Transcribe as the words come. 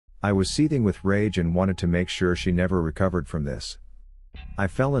I was seething with rage and wanted to make sure she never recovered from this. I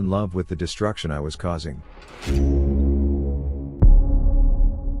fell in love with the destruction I was causing.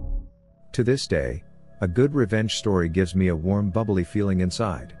 To this day, a good revenge story gives me a warm, bubbly feeling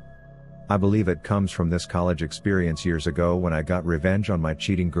inside. I believe it comes from this college experience years ago when I got revenge on my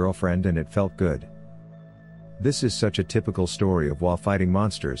cheating girlfriend and it felt good. This is such a typical story of while fighting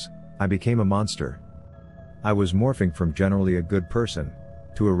monsters, I became a monster. I was morphing from generally a good person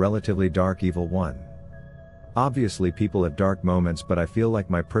to a relatively dark evil one. Obviously people have dark moments, but I feel like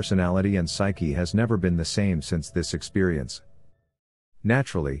my personality and psyche has never been the same since this experience.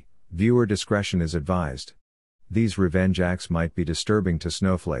 Naturally, viewer discretion is advised. These revenge acts might be disturbing to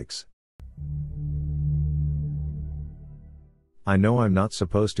snowflakes. I know I'm not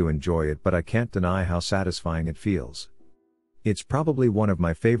supposed to enjoy it, but I can't deny how satisfying it feels. It's probably one of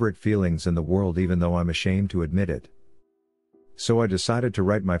my favorite feelings in the world, even though I'm ashamed to admit it. So I decided to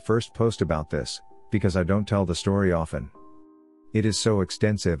write my first post about this, because I don't tell the story often. It is so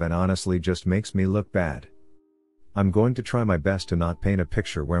extensive and honestly just makes me look bad. I'm going to try my best to not paint a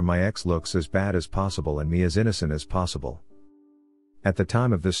picture where my ex looks as bad as possible and me as innocent as possible. At the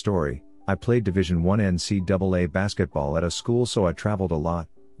time of this story, I played Division I NCAA basketball at a school, so I traveled a lot,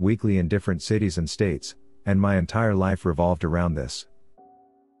 weekly in different cities and states, and my entire life revolved around this.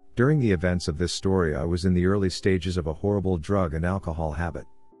 During the events of this story, I was in the early stages of a horrible drug and alcohol habit.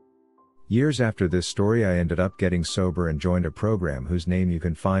 Years after this story, I ended up getting sober and joined a program whose name you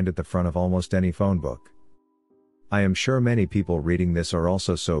can find at the front of almost any phone book. I am sure many people reading this are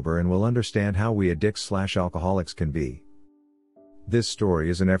also sober and will understand how we addicts/alcoholics can be. This story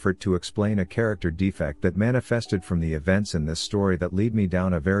is an effort to explain a character defect that manifested from the events in this story that lead me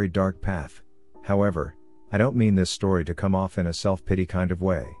down a very dark path. However, I don't mean this story to come off in a self-pity kind of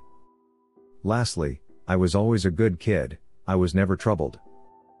way. Lastly, I was always a good kid, I was never troubled.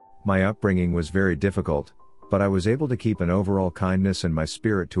 My upbringing was very difficult, but I was able to keep an overall kindness in my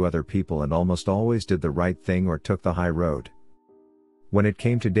spirit to other people and almost always did the right thing or took the high road. When it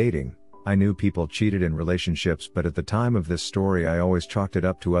came to dating, I knew people cheated in relationships, but at the time of this story I always chalked it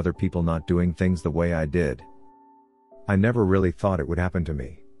up to other people not doing things the way I did. I never really thought it would happen to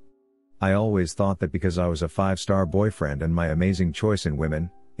me. I always thought that because I was a 5-star boyfriend and my amazing choice in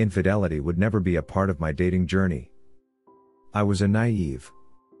women, infidelity would never be a part of my dating journey. I was a naive.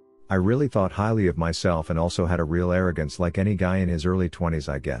 I really thought highly of myself and also had a real arrogance like any guy in his early 20s,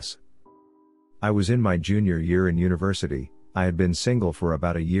 I guess. I was in my junior year in university. I had been single for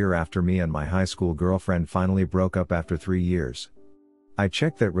about a year after me and my high school girlfriend finally broke up after 3 years. I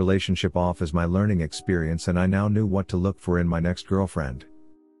checked that relationship off as my learning experience, and I now knew what to look for in my next girlfriend.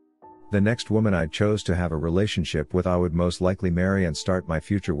 The next woman I chose to have a relationship with I would most likely marry and start my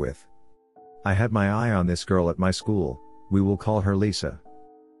future with. I had my eye on this girl at my school, we will call her Lisa.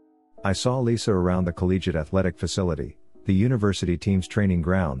 I saw Lisa around the collegiate athletic facility, the university team's training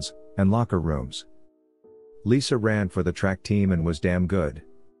grounds, and locker rooms. Lisa ran for the track team and was damn good.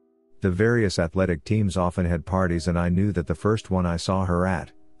 The various athletic teams often had parties, and I knew that the first one I saw her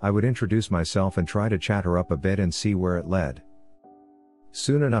at, I would introduce myself and try to chat her up a bit and see where it led.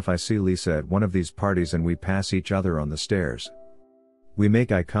 Soon enough I see Lisa at one of these parties and we pass each other on the stairs. We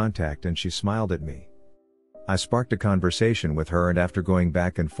make eye contact and she smiled at me. I sparked a conversation with her, and after going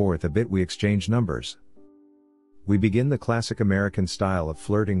back and forth a bit we exchanged numbers. We begin the classic American style of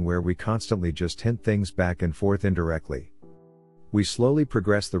flirting where we constantly just hint things back and forth indirectly. We slowly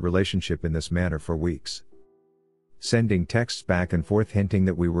progress the relationship in this manner for weeks. Sending texts back and forth hinting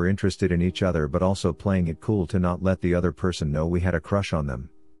that we were interested in each other, but also playing it cool to not let the other person know we had a crush on them.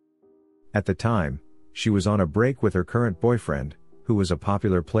 At the time, she was on a break with her current boyfriend, who was a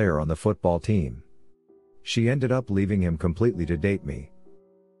popular player on the football team. She ended up leaving him completely to date me.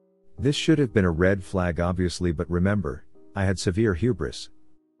 This should have been a red flag obviously, but remember, I had severe hubris.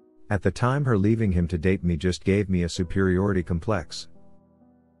 At the time, her leaving him to date me just gave me a superiority complex.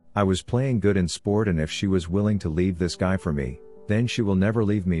 I was playing good in sport, and if she was willing to leave this guy for me, then she will never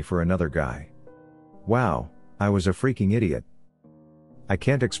leave me for another guy. Wow, I was a freaking idiot. I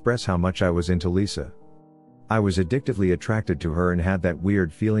can't express how much I was into Lisa. I was addictively attracted to her and had that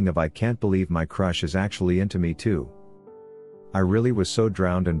weird feeling of I can't believe my crush is actually into me too. I really was so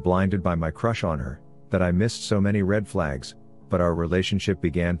drowned and blinded by my crush on her, that I missed so many red flags, but our relationship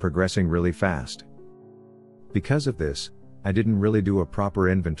began progressing really fast. Because of this, I didn't really do a proper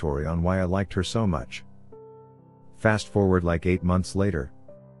inventory on why I liked her so much. Fast forward like 8 months later.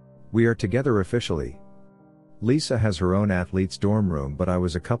 We are together officially. Lisa has her own athlete's dorm room, but I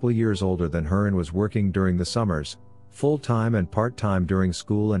was a couple years older than her and was working during the summers, full-time and part-time during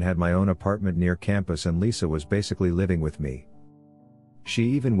school, and had my own apartment near campus, and Lisa was basically living with me. She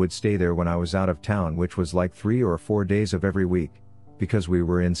even would stay there when I was out of town, which was like 3 or 4 days of every week, because we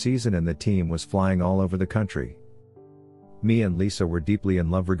were in season and the team was flying all over the country. Me and Lisa were deeply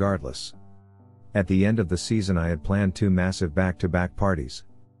in love regardless. At the end of the season I had planned 2 massive back-to-back parties.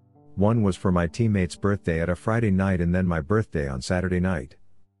 One was for my teammate's birthday at a Friday night and then my birthday on Saturday night.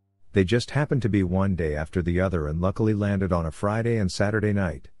 They just happened to be one day after the other and luckily landed on a Friday and Saturday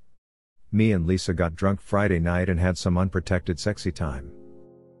night. Me and Lisa got drunk Friday night and had some unprotected sexy time.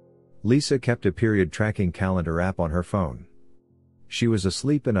 Lisa kept a period tracking calendar app on her phone. She was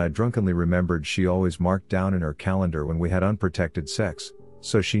asleep and I drunkenly remembered she always marked down in her calendar when we had unprotected sex,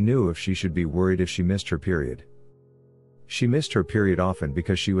 so she knew if she should be worried if she missed her period. She missed her period often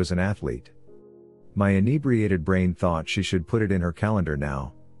because she was an athlete. My inebriated brain thought she should put it in her calendar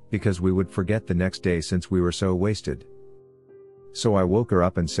now, because we would forget the next day since we were so wasted. So I woke her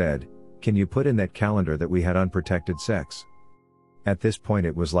up and said, "Can you put in that calendar that we had unprotected sex?" At this point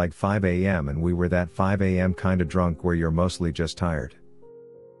it was like 5 a.m. and we were that 5 a.m. kinda drunk where you're mostly just tired.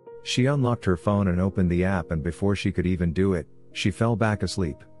 She unlocked her phone and opened the app, and before she could even do it, she fell back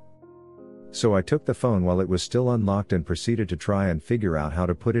asleep. So I took the phone while it was still unlocked and proceeded to try and figure out how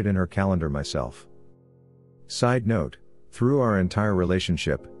to put it in her calendar myself. Side note, through our entire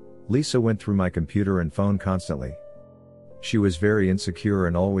relationship, Lisa went through my computer and phone constantly. She was very insecure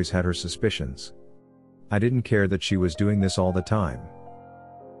and always had her suspicions. I didn't care that she was doing this all the time.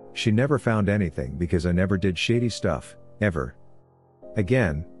 She never found anything because I never did shady stuff, ever.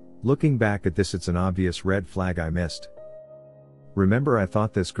 Again, looking back at this, it's an obvious red flag I missed. Remember, I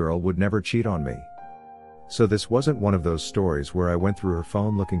thought this girl would never cheat on me. So this wasn't one of those stories where I went through her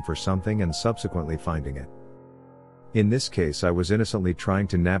phone looking for something and subsequently finding it. In this case, I was innocently trying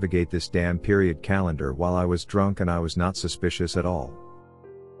to navigate this damn period calendar while I was drunk and I was not suspicious at all.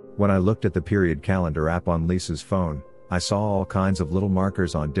 When I looked at the period calendar app on Lisa's phone, I saw all kinds of little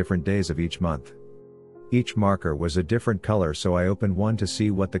markers on different days of each month. Each marker was a different color, so I opened one to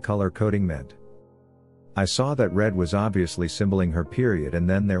see what the color coding meant. I saw that red was obviously symboling her period, and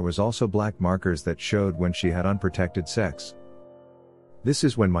then there was also black markers that showed when she had unprotected sex. This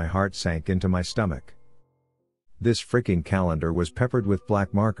is when my heart sank into my stomach. This freaking calendar was peppered with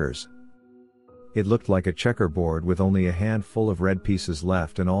black markers. It looked like a checkerboard with only a handful of red pieces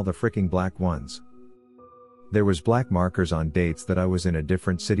left and all the freaking black ones. There was black markers on dates that I was in a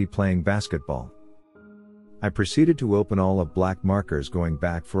different city playing basketball. I proceeded to open all of black markers going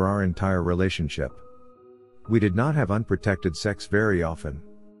back for our entire relationship. We did not have unprotected sex very often.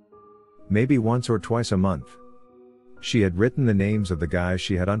 Maybe once or twice a month. She had written the names of the guys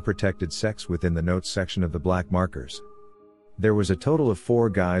she had unprotected sex with in the notes section of the black markers. There was a total of 4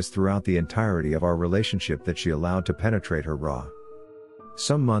 guys throughout the entirety of our relationship that she allowed to penetrate her raw.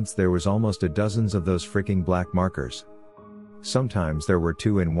 Some months there was almost a dozen of those freaking black markers. Sometimes there were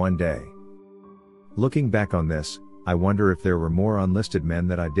 2 in one day. Looking back on this, I wonder if there were more unlisted men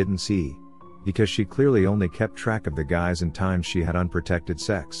that I didn't see, because she clearly only kept track of the guys and times she had unprotected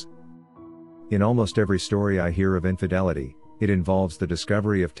sex. In almost every story I hear of infidelity, it involves the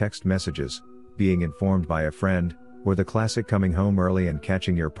discovery of text messages, being informed by a friend, or the classic coming home early and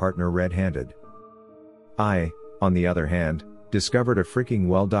catching your partner red-handed. I, on the other hand, discovered a freaking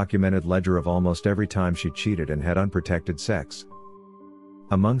well-documented ledger of almost every time she cheated and had unprotected sex.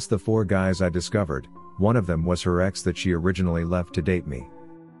 Amongst the 4 guys I discovered, one of them was her ex that she originally left to date me.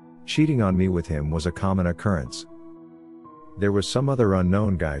 Cheating on me with him was a common occurrence. There was some other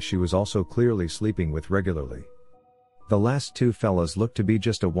unknown guy she was also clearly sleeping with regularly. The last 2 fellas looked to be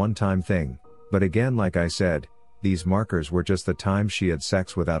just a one-time thing, but again, like I said, these markers were just the time she had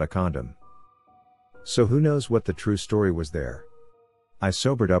sex without a condom. So who knows what the true story was there. I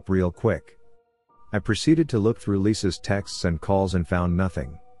sobered up real quick. I proceeded to look through Lisa's texts and calls and found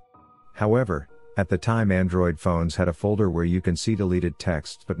nothing. However, at the time Android phones had a folder where you can see deleted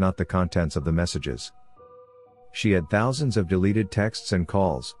texts but not the contents of the messages. She had thousands of deleted texts and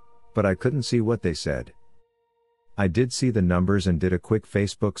calls, but I couldn't see what they said. I did see the numbers and did a quick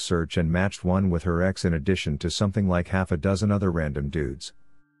Facebook search and matched one with her ex in addition to something like half a dozen other random dudes.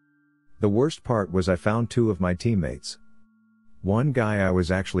 The worst part was I found 2 of my teammates. One guy I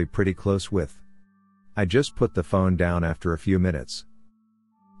was actually pretty close with. I just put the phone down after a few minutes.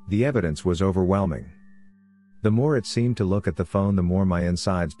 The evidence was overwhelming. The more it seemed to look at the phone, the more my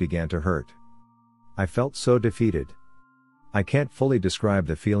insides began to hurt. I felt so defeated. I can't fully describe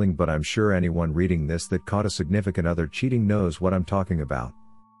the feeling, but I'm sure anyone reading this that caught a significant other cheating knows what I'm talking about.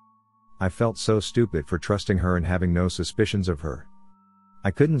 I felt so stupid for trusting her and having no suspicions of her.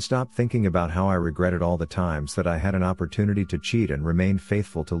 I couldn't stop thinking about how I regretted all the times that I had an opportunity to cheat and remained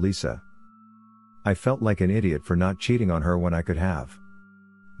faithful to Lisa. I felt like an idiot for not cheating on her when I could have.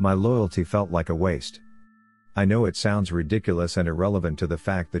 My loyalty felt like a waste. I know it sounds ridiculous and irrelevant to the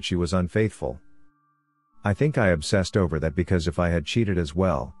fact that she was unfaithful. I think I obsessed over that because if I had cheated as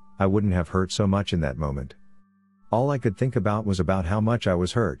well, I wouldn't have hurt so much in that moment. All I could think about was about how much I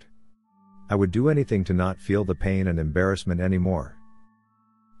was hurt. I would do anything to not feel the pain and embarrassment anymore.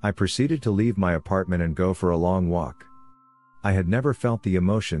 I proceeded to leave my apartment and go for a long walk. I had never felt the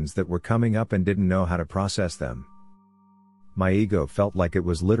emotions that were coming up and didn't know how to process them. My ego felt like it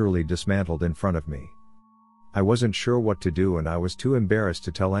was literally dismantled in front of me. I wasn't sure what to do and I was too embarrassed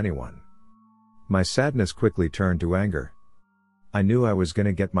to tell anyone. My sadness quickly turned to anger. I knew I was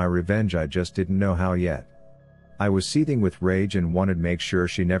gonna get my revenge, I just didn't know how yet. I was seething with rage and wanted to make sure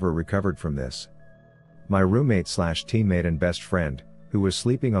she never recovered from this. My roommate/teammate and best friend, who was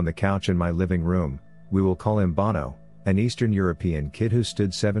sleeping on the couch in my living room, we will call him Bono, an Eastern European kid who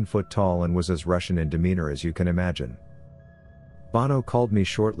stood 7 foot tall and was as Russian in demeanor as you can imagine. Bono called me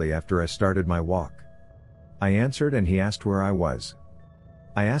shortly after I started my walk. I answered and he asked where I was.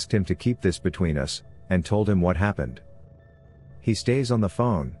 I asked him to keep this between us, and told him what happened. He stays on the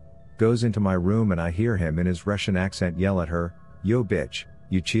phone, goes into my room and I hear him in his Russian accent yell at her, "Yo bitch,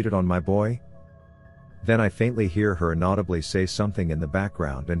 you cheated on my boy?" Then I faintly hear her inaudibly say something in the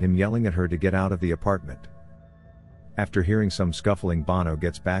background and him yelling at her to get out of the apartment. After hearing some scuffling, Bono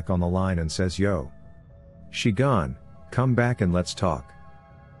gets back on the line and says, "Yo. She gone, come back and let's talk."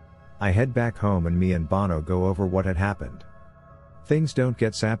 I head back home and me and Bono go over what had happened. Things don't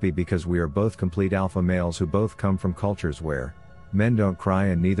get sappy because we are both complete alpha males who both come from cultures where men don't cry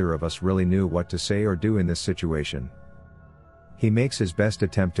and neither of us really knew what to say or do in this situation. He makes his best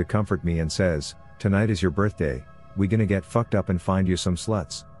attempt to comfort me and says, "Tonight is your birthday, we gonna get fucked up and find you some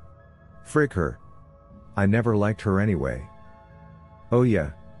sluts." Frig her. I never liked her anyway. Oh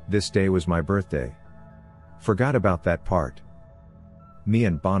yeah, this day was my birthday. Forgot about that part. Me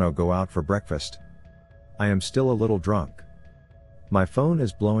and Bono go out for breakfast. I am still a little drunk. My phone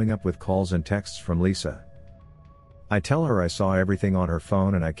is blowing up with calls and texts from Lisa. I tell her I saw everything on her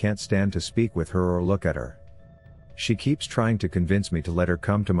phone and I can't stand to speak with her or look at her. She keeps trying to convince me to let her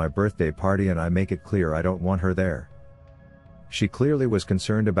come to my birthday party and I make it clear I don't want her there. She clearly was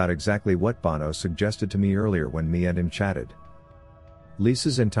concerned about exactly what Bono suggested to me earlier when me and him chatted.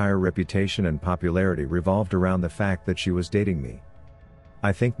 Lisa's entire reputation and popularity revolved around the fact that she was dating me.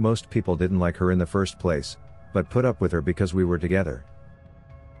 I think most people didn't like her in the first place, but put up with her because we were together.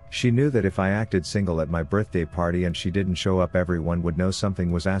 She knew that if I acted single at my birthday party and she didn't show up, everyone would know something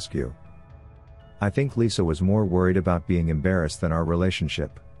was askew. I think Lisa was more worried about being embarrassed than our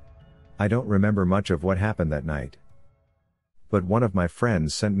relationship. I don't remember much of what happened that night. But one of my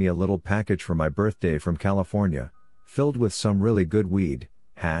friends sent me a little package for my birthday from California, filled with some really good weed,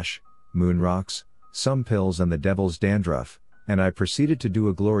 hash, moon rocks, some pills and the devil's dandruff, and I proceeded to do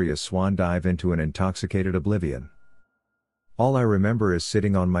a glorious swan dive into an intoxicated oblivion. All I remember is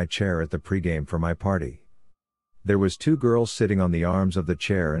sitting on my chair at the pregame for my party. There was 2 girls sitting on the arms of the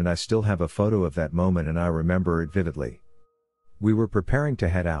chair and I still have a photo of that moment and I remember it vividly. We were preparing to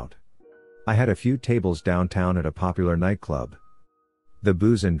head out. I had a few tables downtown at a popular nightclub. The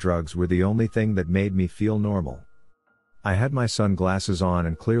booze and drugs were the only thing that made me feel normal. I had my sunglasses on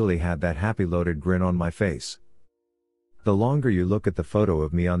and clearly had that happy loaded grin on my face. The longer you look at the photo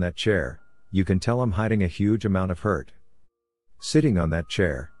of me on that chair, you can tell I'm hiding a huge amount of hurt. Sitting on that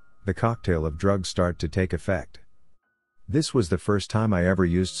chair, the cocktail of drugs start to take effect. This was the first time I ever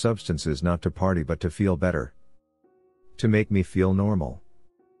used substances not to party but to feel better. To make me feel normal.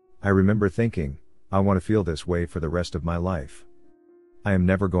 I remember thinking, I want to feel this way for the rest of my life. I am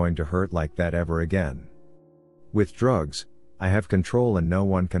never going to hurt like that ever again. With drugs, I have control and no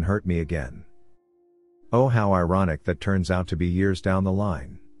one can hurt me again. Oh, how ironic that turns out to be years down the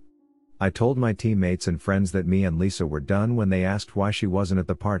line. I told my teammates and friends that me and Lisa were done when they asked why she wasn't at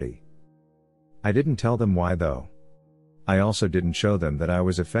the party. I didn't tell them why though. I also didn't show them that I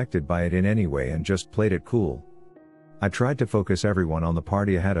was affected by it in any way and just played it cool. I tried to focus everyone on the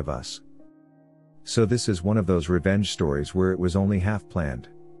party ahead of us. So this is one of those revenge stories where it was only half planned.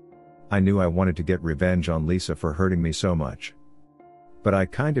 I knew I wanted to get revenge on Lisa for hurting me so much. But I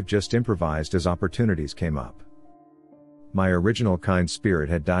kind of just improvised as opportunities came up. My original kind spirit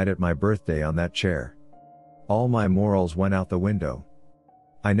had died at my birthday on that chair. All my morals went out the window.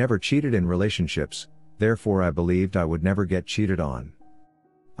 I never cheated in relationships, therefore I believed I would never get cheated on.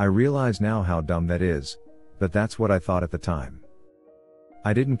 I realize now how dumb that is, but that's what I thought at the time.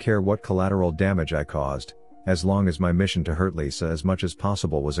 I didn't care what collateral damage I caused, as long as my mission to hurt Lisa as much as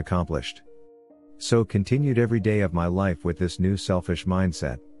possible was accomplished. So continued every day of my life with this new selfish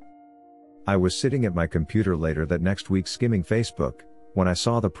mindset. I was sitting at my computer later that next week skimming Facebook, when I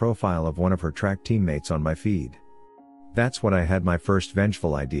saw the profile of one of her track teammates on my feed. That's when I had my first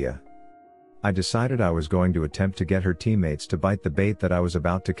vengeful idea. I decided I was going to attempt to get her teammates to bite the bait that I was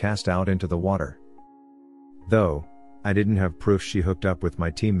about to cast out into the water. Though I didn't have proof she hooked up with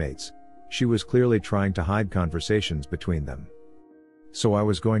my teammates, she was clearly trying to hide conversations between them. So I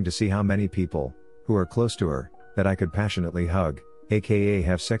was going to see how many people, who are close to her, that I could passionately hug, aka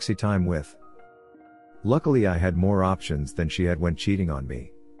have sexy time with. Luckily I had more options than she had when cheating on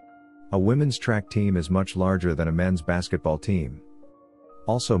me. A women's track team is much larger than a men's basketball team.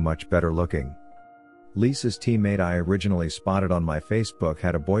 Also much better looking. Lisa's teammate I originally spotted on my Facebook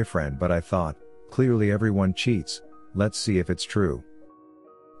had a boyfriend, but I thought, clearly everyone cheats, let's see if it's true.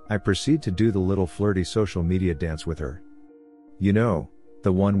 I proceed to do the little flirty social media dance with her. You know,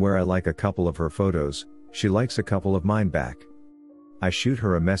 the one where I like a couple of her photos, she likes a couple of mine back. I shoot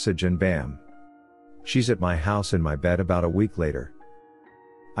her a message and bam. She's at my house in my bed about a week later.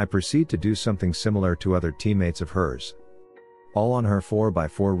 I proceed to do something similar to other teammates of hers. All on her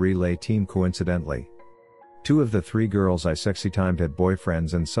 4x4 relay team coincidentally. 2 of the 3 girls I sexy timed had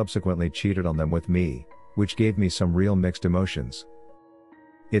boyfriends and subsequently cheated on them with me, which gave me some real mixed emotions.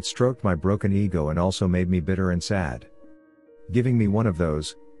 It stroked my broken ego and also made me bitter and sad. Giving me one of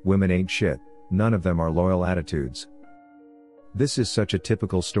those, women ain't shit, none of them are loyal attitudes. This is such a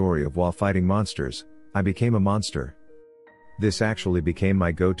typical story of while fighting monsters, I became a monster. This actually became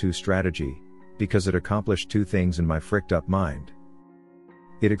my go-to strategy, because it accomplished 2 things in my fricked up mind.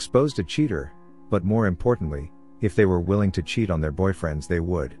 It exposed a cheater, but more importantly, if they were willing to cheat on their boyfriends they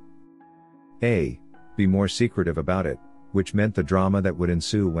would A. Be more secretive about it, which meant the drama that would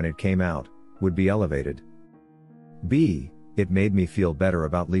ensue when it came out, would be elevated. B. It made me feel better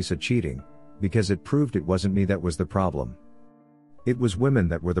about Lisa cheating, because it proved it wasn't me that was the problem. It was women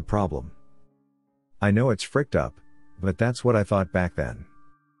that were the problem. I know it's fricked up, but that's what I thought back then.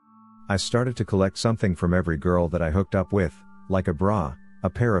 I started to collect something from every girl that I hooked up with, like a bra, a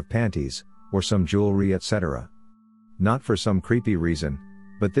pair of panties, or some jewelry, etc. Not for some creepy reason,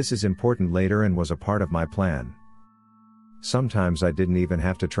 but this is important later and was a part of my plan. Sometimes I didn't even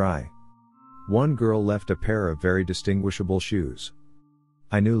have to try. One girl left a pair of very distinguishable shoes.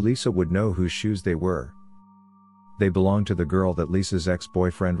 I knew Lisa would know whose shoes they were. They belonged to the girl that Lisa's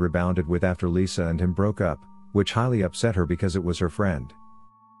ex-boyfriend rebounded with after Lisa and him broke up, which highly upset her because it was her friend.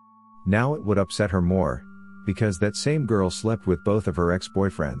 Now it would upset her more, because that same girl slept with both of her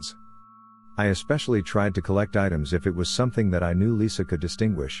ex-boyfriends. I especially tried to collect items if it was something that I knew Lisa could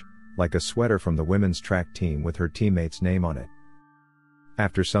distinguish, like a sweater from the women's track team with her teammate's name on it.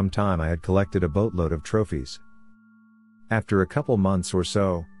 After some time I had collected a boatload of trophies. After a couple months or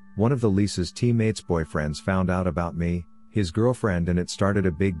so, one of the Lisa's teammates' boyfriends found out about me, his girlfriend, and it started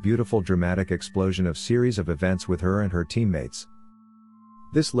a big beautiful dramatic explosion of series of events with her and her teammates.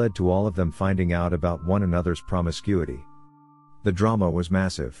 This led to all of them finding out about one another's promiscuity. The drama was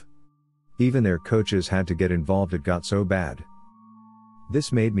massive. Even their coaches had to get involved, it got so bad.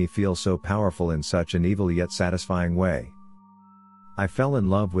 This made me feel so powerful in such an evil yet satisfying way. I fell in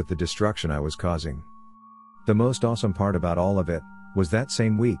love with the destruction I was causing. The most awesome part about all of it was that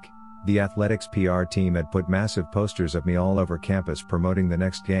same week, the athletics PR team had put massive posters of me all over campus promoting the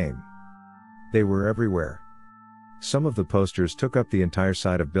next game. They were everywhere. Some of the posters took up the entire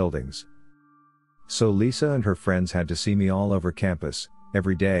side of buildings. So Lisa and her friends had to see me all over campus,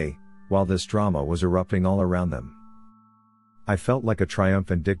 every day, while this drama was erupting all around them. I felt like a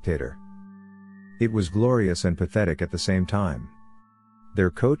triumphant dictator. It was glorious and pathetic at the same time. Their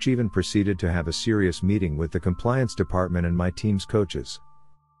coach even proceeded to have a serious meeting with the compliance department and my team's coaches.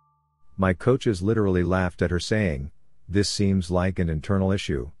 My coaches literally laughed at her, saying, "This seems like an internal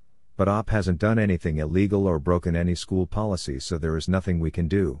issue, but OP hasn't done anything illegal or broken any school policy, so there is nothing we can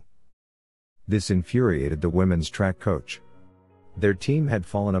do." This infuriated the women's track coach. Their team had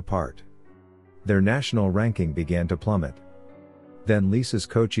fallen apart. Their national ranking began to plummet. Then Lisa's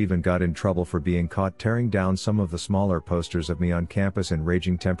coach even got in trouble for being caught tearing down some of the smaller posters of me on campus in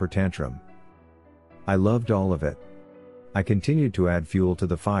raging temper tantrum. I loved all of it. I continued to add fuel to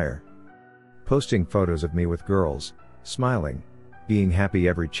the fire. Posting photos of me with girls, smiling, being happy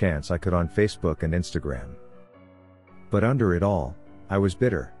every chance I could on Facebook and Instagram. But under it all, I was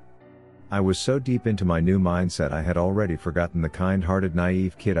bitter. I was so deep into my new mindset I had already forgotten the kind-hearted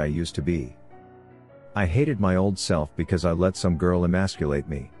naive kid I used to be. I hated my old self because I let some girl emasculate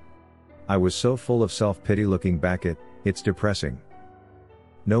me. I was so full of self-pity looking back it's depressing.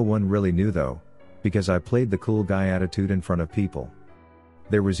 No one really knew though, because I played the cool guy attitude in front of people.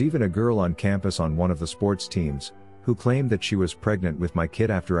 There was even a girl on campus on one of the sports teams, who claimed that she was pregnant with my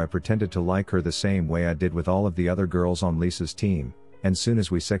kid after I pretended to like her the same way I did with all of the other girls on Lisa's team, and soon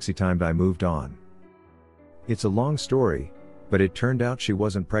as we sexy timed I moved on. It's a long story, but it turned out she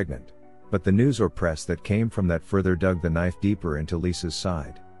wasn't pregnant. But the news or press that came from that further dug the knife deeper into Lisa's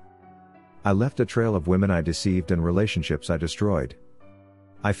side. I left a trail of women I deceived and relationships I destroyed.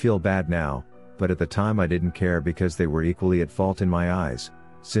 I feel bad now, but at the time I didn't care because they were equally at fault in my eyes,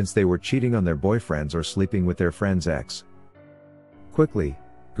 since they were cheating on their boyfriends or sleeping with their friend's ex. Quickly,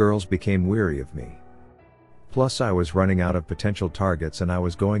 girls became weary of me. Plus I was running out of potential targets and I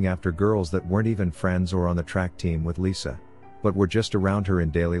was going after girls that weren't even friends or on the track team with Lisa, but were just around her in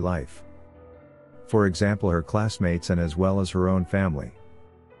daily life. For example, her classmates and as well as her own family.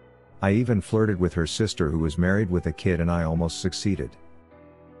 I even flirted with her sister who was married with a kid and I almost succeeded.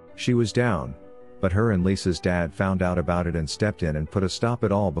 She was down, but her and Lisa's dad found out about it and stepped in and put a stop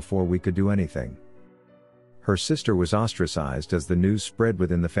at all before we could do anything. Her sister was ostracized as the news spread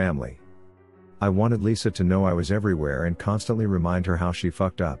within the family. I wanted Lisa to know I was everywhere and constantly remind her how she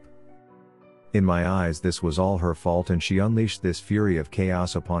fucked up. In my eyes this was all her fault and she unleashed this fury of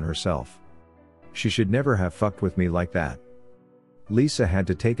chaos upon herself. She should never have fucked with me like that. Lisa had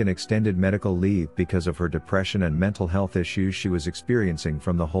to take an extended medical leave because of her depression and mental health issues she was experiencing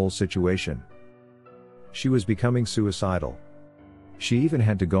from the whole situation. She was becoming suicidal. She even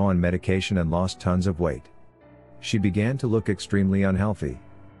had to go on medication and lost tons of weight. She began to look extremely unhealthy.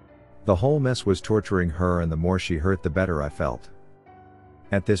 The whole mess was torturing her and the more she hurt the better I felt.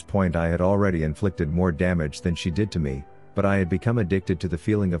 At this point I had already inflicted more damage than she did to me, but I had become addicted to the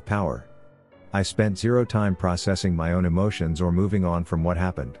feeling of power. I spent zero time processing my own emotions or moving on from what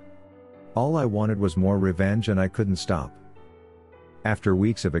happened. All I wanted was more revenge and I couldn't stop. After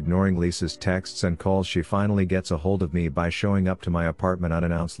weeks of ignoring Lisa's texts and calls, she finally gets a hold of me by showing up to my apartment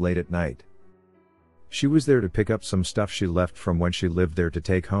unannounced late at night. She was there to pick up some stuff she left from when she lived there to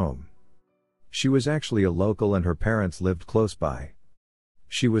take home. She was actually a local and her parents lived close by.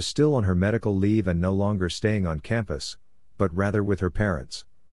 She was still on her medical leave and no longer staying on campus, but rather with her parents.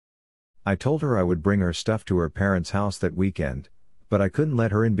 I told her I would bring her stuff to her parents' house that weekend, but I couldn't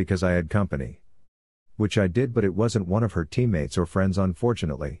let her in because I had company. Which I did, but it wasn't one of her teammates or friends,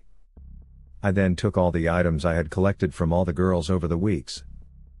 unfortunately. I then took all the items I had collected from all the girls over the weeks.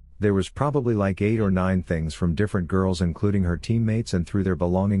 There was probably like 8 or 9 things from different girls including her teammates, and threw their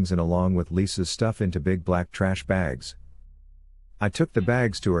belongings in along with Lisa's stuff into big black trash bags. I took the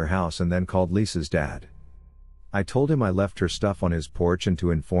bags to her house and then called Lisa's dad. I told him I left her stuff on his porch and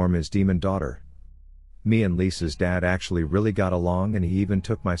to inform his demon daughter. Me and Lisa's dad actually really got along and he even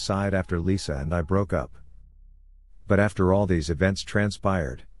took my side after Lisa and I broke up. But after all these events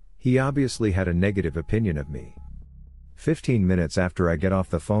transpired, he obviously had a negative opinion of me. 15 minutes after I get off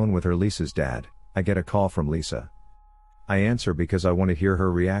the phone with Lisa's dad, I get a call from Lisa. I answer because I want to hear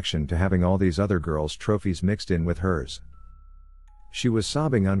her reaction to having all these other girls' trophies mixed in with hers. She was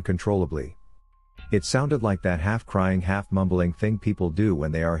sobbing uncontrollably. It sounded like that half-crying, half-mumbling thing people do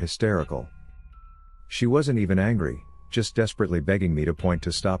when they are hysterical. She wasn't even angry, just desperately begging me to point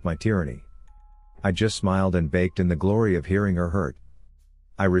to stop my tyranny. I just smiled and baked in the glory of hearing her hurt.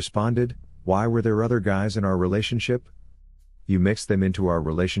 I responded, "Why were there other guys in our relationship? You mixed them into our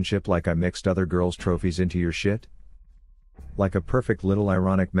relationship like I mixed other girls' trophies into your shit?" Like a perfect little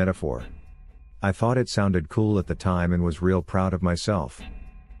ironic metaphor. I thought it sounded cool at the time and was real proud of myself.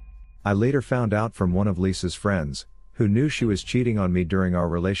 I later found out from one of Lisa's friends, who knew she was cheating on me during our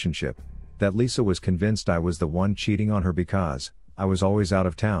relationship, that Lisa was convinced I was the one cheating on her because I was always out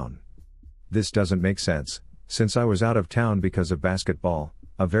of town. This doesn't make sense, since I was out of town because of basketball,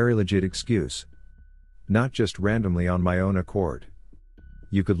 a very legit excuse. Not just randomly on my own accord.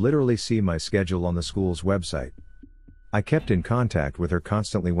 You could literally see my schedule on the school's website. I kept in contact with her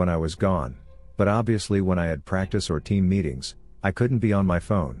constantly when I was gone, but obviously when I had practice or team meetings, I couldn't be on my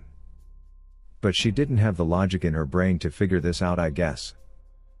phone. But she didn't have the logic in her brain to figure this out, I guess.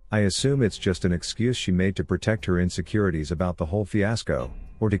 I assume it's just an excuse she made to protect her insecurities about the whole fiasco,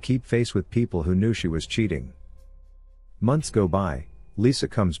 or to keep face with people who knew she was cheating. Months go by, Lisa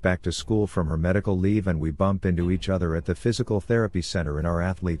comes back to school from her medical leave and we bump into each other at the physical therapy center in our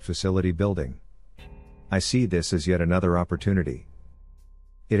athlete facility building. I see this as yet another opportunity.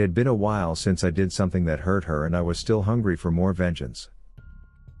 It had been a while since I did something that hurt her and I was still hungry for more vengeance.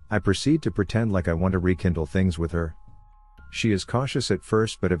 I proceed to pretend like I want to rekindle things with her. She is cautious at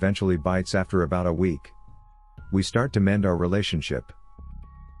first but eventually bites after about a week. We start to mend our relationship.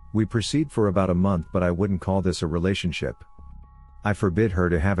 We proceed for about a month, but I wouldn't call this a relationship. I forbid her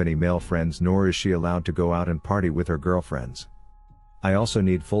to have any male friends, nor is she allowed to go out and party with her girlfriends. I also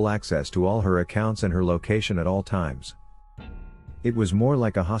need full access to all her accounts and her location at all times. It was more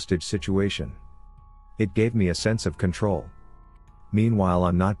like a hostage situation. It gave me a sense of control. Meanwhile,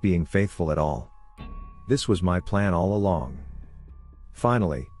 I'm not being faithful at all. This was my plan all along.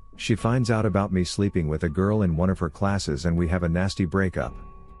 Finally, she finds out about me sleeping with a girl in one of her classes and we have a nasty breakup.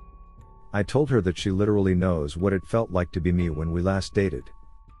 I told her that she literally knows what it felt like to be me when we last dated.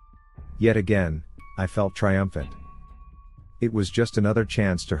 Yet again, I felt triumphant. It was just another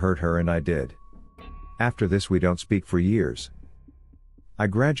chance to hurt her and I did. After this we don't speak for years. I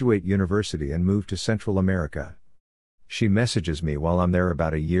graduate university and move to Central America. She messages me while I'm there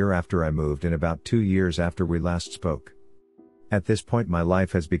about a year after I moved and about 2 years after we last spoke. At this point my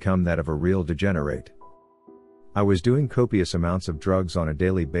life has become that of a real degenerate. I was doing copious amounts of drugs on a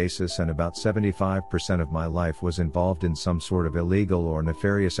daily basis and about 75% of my life was involved in some sort of illegal or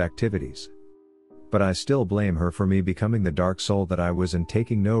nefarious activities. But I still blame her for me becoming the dark soul that I was and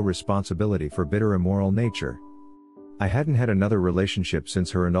taking no responsibility for bitter immoral nature. I hadn't had another relationship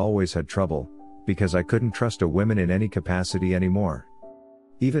since her and always had trouble, because I couldn't trust a woman in any capacity anymore.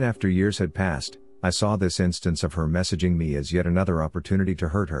 Even after years had passed, I saw this instance of her messaging me as yet another opportunity to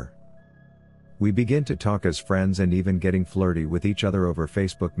hurt her. We begin to talk as friends and even getting flirty with each other over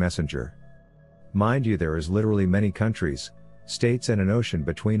Facebook Messenger. Mind you, there is literally many countries, states and an ocean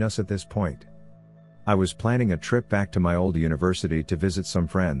between us at this point. I was planning a trip back to my old university to visit some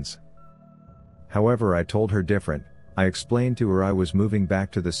friends. However, I told her different. I explained to her I was moving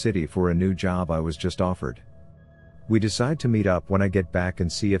back to the city for a new job I was just offered. We decide to meet up when I get back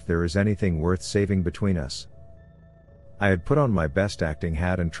and see if there is anything worth saving between us. I had put on my best acting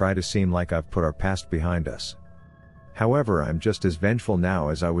hat and try to seem like I've put our past behind us. However, I'm just as vengeful now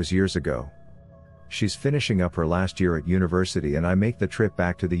as I was years ago. She's finishing up her last year at university and I make the trip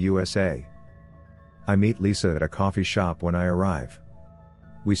back to the USA. I meet Lisa at a coffee shop when I arrive.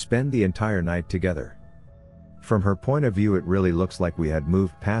 We spend the entire night together. From her point of view, it really looks like we had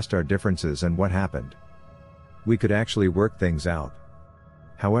moved past our differences and what happened. We could actually work things out.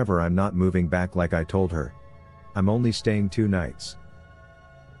 However, I'm not moving back like I told her. I'm only staying 2 nights.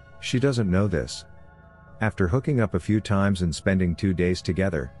 She doesn't know this. After hooking up a few times and spending 2 days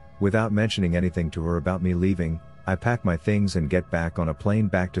together, without mentioning anything to her about me leaving, I pack my things and get back on a plane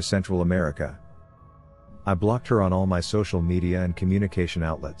back to Central America. I blocked her on all my social media and communication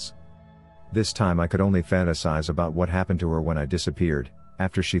outlets. This time I could only fantasize about what happened to her when I disappeared,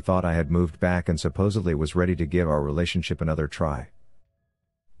 after she thought I had moved back and supposedly was ready to give our relationship another try.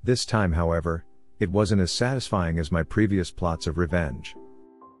 This time, however, it wasn't as satisfying as my previous plots of revenge.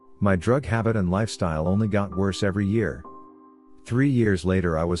 My drug habit and lifestyle only got worse every year. 3 years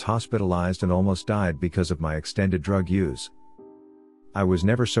later I was hospitalized and almost died because of my extended drug use. I was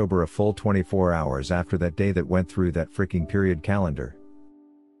never sober a full 24 hours after that day that went through that freaking period calendar.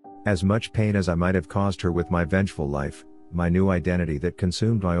 As much pain as I might have caused her with my vengeful life, my new identity that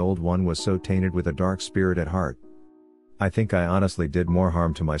consumed my old one was so tainted with a dark spirit at heart. I think I honestly did more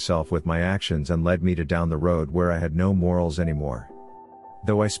harm to myself with my actions and led me to down the road where I had no morals anymore.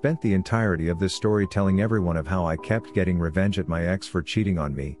 Though I spent the entirety of this story telling everyone of how I kept getting revenge at my ex for cheating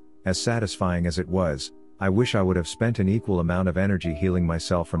on me, as satisfying as it was, I wish I would have spent an equal amount of energy healing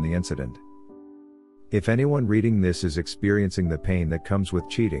myself from the incident. If anyone reading this is experiencing the pain that comes with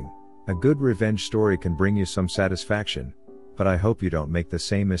cheating, a good revenge story can bring you some satisfaction, but I hope you don't make the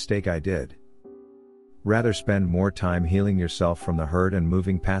same mistake I did. Rather spend more time healing yourself from the hurt and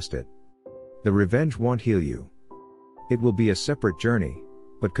moving past it. The revenge won't heal you. It will be a separate journey,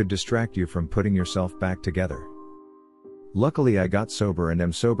 but could distract you from putting yourself back together. Luckily I got sober and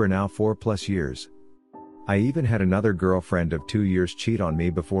am sober now 4+ years. I even had another girlfriend of 2 years cheat on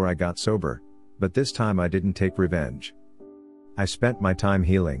me before I got sober, but this time I didn't take revenge. I spent my time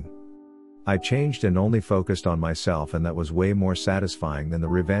healing. I changed and only focused on myself, and that was way more satisfying than the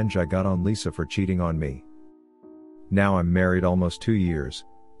revenge I got on Lisa for cheating on me. Now I'm married almost 2 years,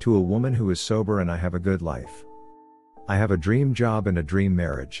 to a woman who is sober, and I have a good life. I have a dream job and a dream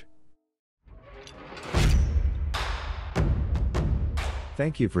marriage.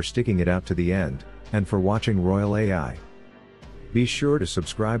 Thank you for sticking it out to the end, and for watching Royal A.I. Be sure to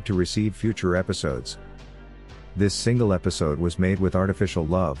subscribe to receive future episodes. This single episode was made with artificial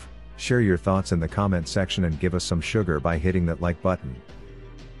love. Share your thoughts in the comment section and give us some sugar by hitting that like button.